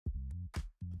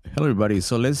Hello everybody,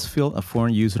 so let's fill a form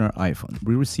using our iPhone.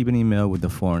 We receive an email with the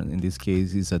form. In this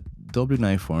case it's a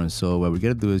W9 form, so what we're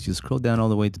gonna do is just scroll down all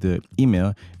the way to the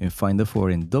email and find the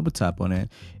form and double tap on it.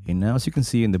 And now as you can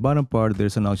see in the bottom part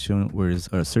there's an option where it's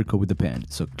a circle with the pen.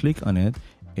 So click on it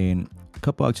and a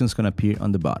couple options gonna appear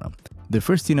on the bottom. The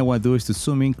first thing I want to do is to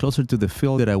zoom in closer to the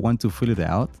field that I want to fill it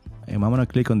out, and I'm gonna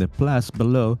click on the plus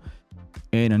below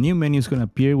and a new menu is gonna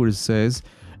appear where it says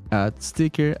add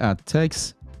sticker, add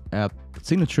text, add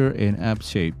signature, and add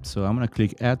shape. So I'm gonna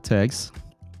click add text.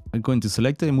 I'm going to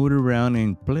select it and move it around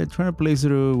and try to place it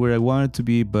where I want it to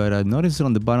be, but I noticed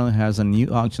on the bottom it has a new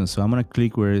option. So I'm gonna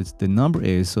click where the number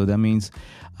is, so that means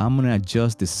I'm gonna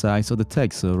adjust the size of the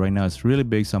text. So right now it's really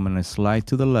big, so I'm gonna slide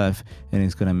to the left and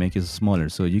it's gonna make it smaller.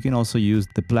 So you can also use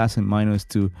the plus and minus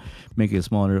to make it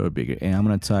smaller or bigger. And I'm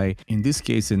gonna type, in this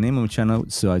case, the name of the channel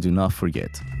so I do not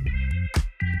forget.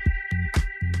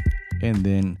 And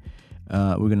then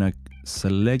we're gonna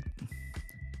select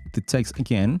the text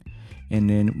again, and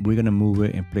then we're gonna move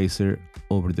it and place it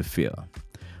over the field.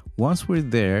 Once we're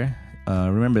there,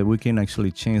 remember we can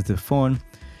actually change the font.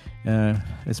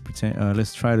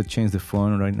 Let's try to change the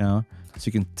font right now. As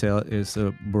you can tell, it's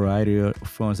a variety of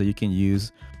fonts that you can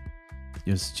use.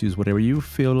 Just choose whatever you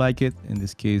feel like it. In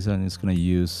this case, I'm just gonna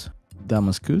use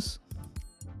Damascus,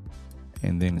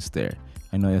 and then it's there.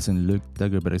 I know it doesn't look that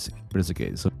good, but it's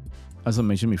okay. So as I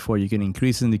mentioned before, you can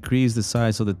increase and decrease the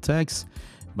size of the text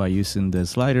by using the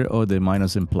slider or the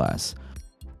minus and plus.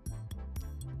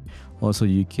 Also,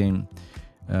 you can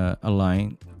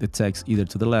align the text either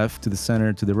to the left, to the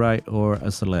center, to the right, or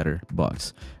as a letter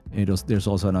box. There's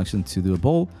also an option to do a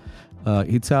bold,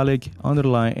 italic,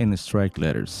 underline, and strike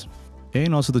letters.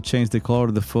 And also to change the color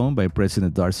of the font by pressing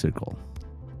the dark circle.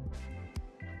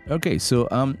 Okay, so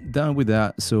I'm done with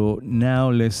that. So now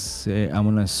let's say I'm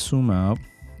gonna zoom out.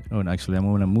 Oh, and actually, I'm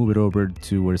going to move it over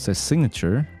to where it says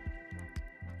signature.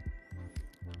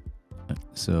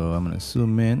 So I'm going to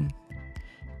zoom in.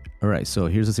 All right, so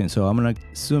here's the thing. So I'm going to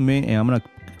zoom in and I'm going to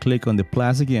click on the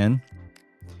plus again.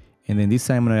 And then this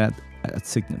time I'm going to add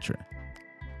signature.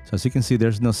 So as you can see,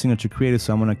 there's no signature created.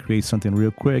 So I'm going to create something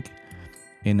real quick.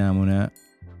 And I'm going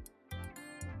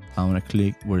to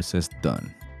click where it says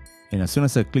done. And as soon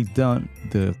as I click done,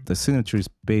 the signature is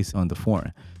based on the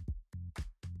form.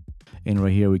 And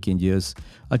right here we can just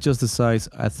adjust the size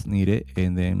as needed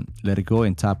and then let it go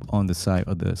and tap on the side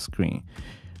of the screen.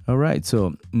 All right,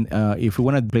 so if we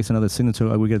want to place another signature,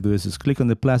 what we're gonna do is just click on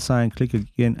the plus sign, click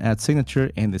again, add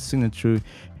signature, and the signature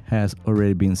has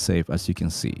already been saved, as you can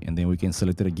see. And then we can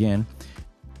select it again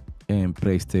and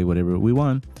place it whatever we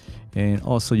want. And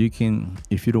also you can,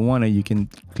 if you don't want it, you can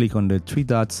click on the three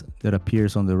dots that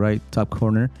appears on the right top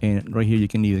corner, and right here you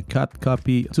can either cut,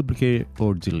 copy, duplicate,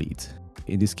 or delete.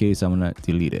 In this case, I'm gonna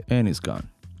delete it and it's gone.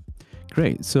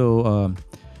 Great, so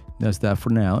that's that for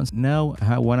now. Now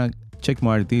I wanna check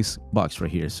mark this box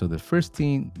right here. So the first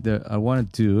thing that I wanna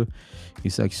do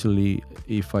is actually,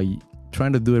 if I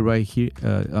trying to do it right here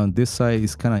on this side,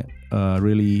 it's kind of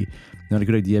really not a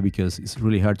good idea because it's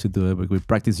really hard to do it, but with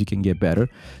practice you can get better.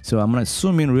 So I'm gonna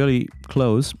zoom in really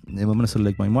close and I'm gonna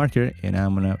select my marker and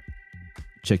I'm gonna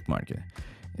check mark it.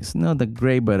 It's not that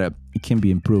great, but it can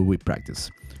be improved with practice.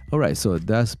 All right, so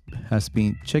that has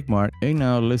been check marked. And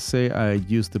now let's say I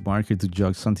use the marker to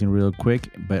jog something real quick,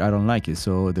 but I don't like it.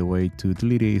 So the way to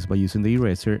delete it is by using the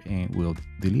eraser, and we'll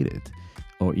delete it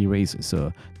or erase it.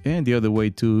 So, and the other way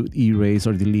to erase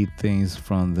or delete things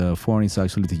from the form is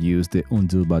actually to use the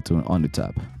undo button on the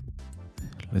top.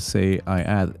 Let's say I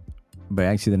add by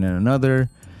accident another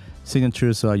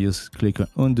signature, so I just click on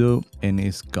undo and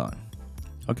it's gone.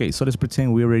 Okay, so let's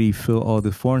pretend we already filled all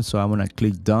the forms. So I'm gonna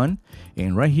click done,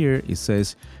 and right here it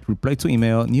says reply to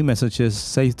email, new messages,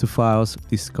 save to files,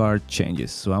 discard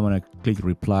changes. So I'm gonna click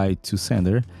reply to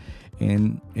sender,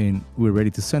 and we're ready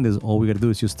to send this. All we gotta do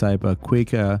is just type a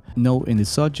quick note in the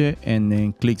subject and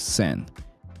then click send,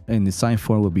 and the signed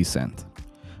form will be sent.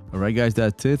 All right, guys,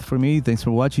 that's it for me. Thanks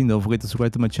for watching. Don't forget to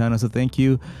subscribe to my channel. So thank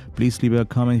you. Please leave a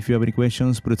comment if you have any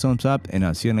questions, put a thumbs up, and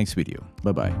I'll see you in the next video.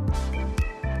 Bye bye.